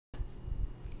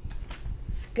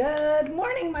Good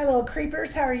morning, my little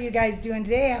creepers. How are you guys doing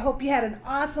today? I hope you had an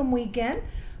awesome weekend.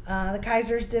 The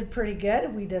Kaisers did pretty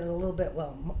good. We did a little bit,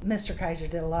 well, Mr. Kaiser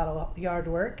did a lot of yard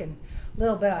work and a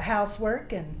little bit of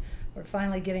housework, and we're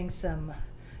finally getting some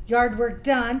yard work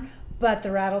done, but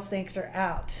the rattlesnakes are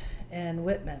out in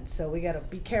Whitman, so we got to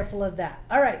be careful of that.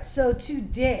 All right, so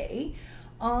today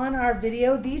on our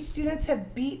video, these students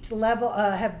have beat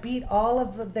all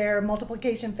of their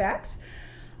multiplication facts.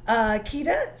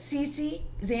 Keita, Cece,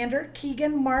 Xander,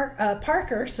 Keegan,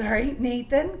 Parker,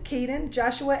 Nathan, Caden,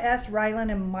 Joshua S.,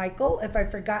 Rylan, and Michael. If I've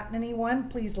forgotten anyone,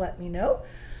 please let me know.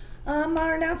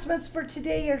 Our announcements for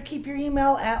today are keep your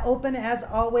email open as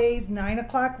always. 9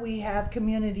 o'clock we have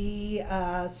community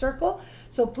circle,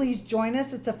 so please join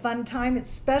us. It's a fun time,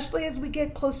 especially as we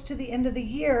get close to the end of the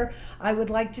year. I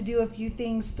would like to do a few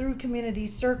things through community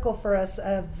circle for us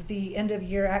of the end of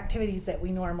year activities that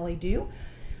we normally do.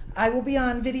 I will be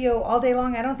on video all day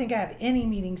long. I don't think I have any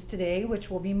meetings today,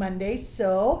 which will be Monday.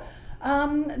 So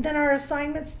then our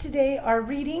assignments today are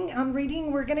reading. On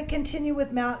reading, we're going to continue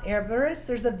with Mount Everest.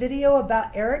 There's a video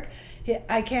about Eric.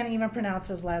 I can't even pronounce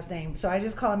his last name, so I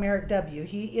just call him Eric W.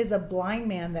 He is a blind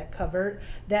man that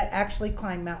actually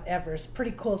climbed Mount Everest.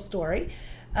 Pretty cool story.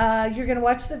 You're going to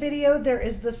watch the video. There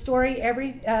is the story,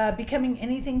 Becoming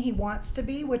Anything He Wants to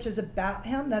Be, which is about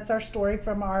him. That's our story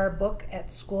from our book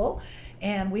at school.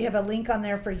 And we have a link on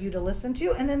there for you to listen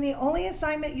to. And then the only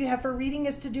assignment you have for reading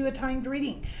is to do a timed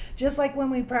reading. Just like when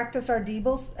we practice our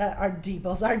Dibbles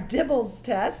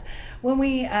test, when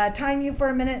we time you for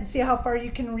a minute and see how far you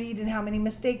can read and how many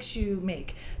mistakes you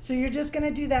make. So you're just going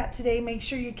to do that today. Make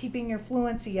sure you're keeping your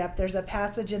fluency up. There's a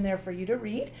passage in there for you to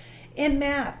read. In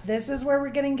math, this is where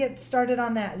we're going to get started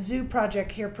on that zoo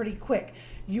project here pretty quick.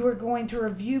 You are going to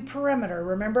review perimeter.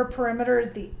 Remember, perimeter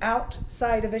is the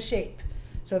outside of a shape.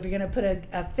 So if you're going to put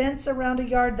a fence around a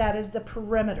yard, that is the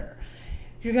perimeter.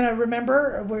 You're going to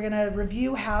remember, we're going to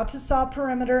review how to solve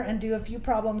perimeter and do a few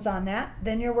problems on that.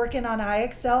 Then you're working on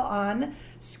IXL on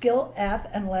skill F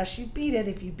unless you beat it.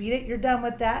 If you beat it, you're done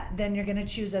with that. Then you're going to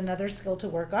choose another skill to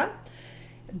work on.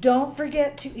 Don't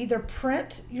forget to either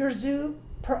print your zoo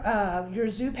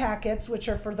packets, which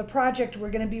are for the project we're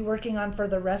going to be working on for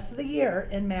the rest of the year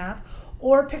in math,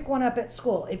 or pick one up at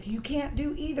school. If you can't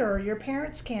do either or your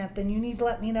parents can't, then you need to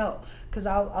let me know, because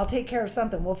I'll take care of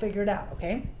something. We'll figure it out,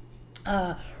 okay?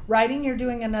 Writing, you're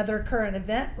doing another current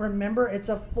event. Remember, it's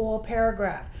a full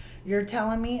paragraph. You're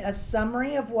telling me a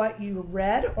summary of what you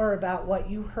read or about what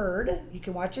you heard. You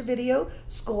can watch a video.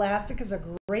 Scholastic is a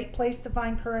great place to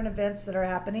find current events that are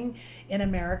happening in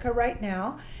America right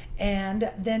now.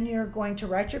 And then you're going to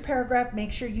write your paragraph.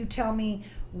 Make sure you tell me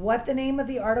what the name of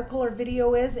the article or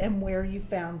video is and where you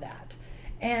found that.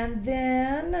 And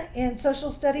then in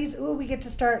social studies, we get to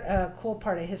start a cool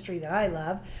part of history that I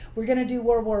love. We're going to do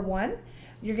World War I.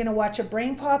 You're going to watch a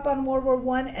brain pop on World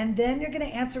War I, and then you're going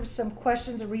to answer some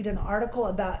questions or read an article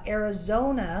about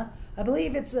Arizona. I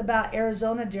believe it's about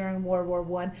Arizona during World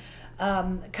War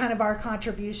I, kind of our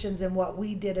contributions and what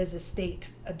we did as a state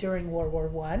during World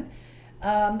War I.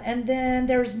 And then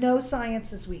there's no science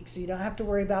this week, so you don't have to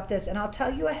worry about this. And I'll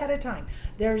tell you ahead of time,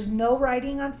 there's no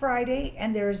writing on Friday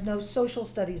and there's no social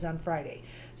studies on Friday.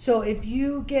 So if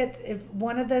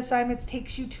one of the assignments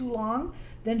takes you too long,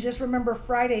 then just remember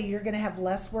Friday you're going to have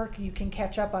less work. You can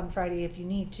catch up on Friday if you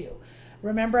need to.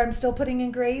 Remember, I'm still putting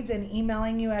in grades and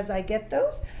emailing you as I get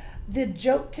those. The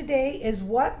joke today is,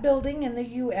 what building in the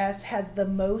U.S. has the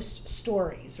most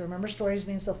stories? Remember, stories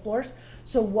means the floors.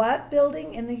 So what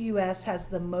building in the U.S. has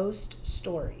the most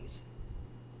stories?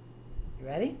 You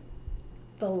ready?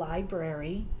 The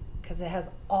library, because it has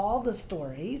all the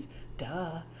stories.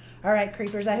 Duh. All right,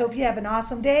 creepers, I hope you have an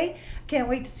awesome day. Can't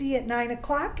wait to see you at 9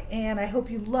 o'clock, and I hope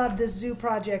you love this zoo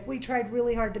project. We tried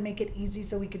really hard to make it easy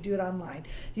so we could do it online.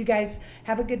 You guys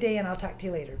have a good day, and I'll talk to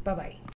you later. Bye-bye.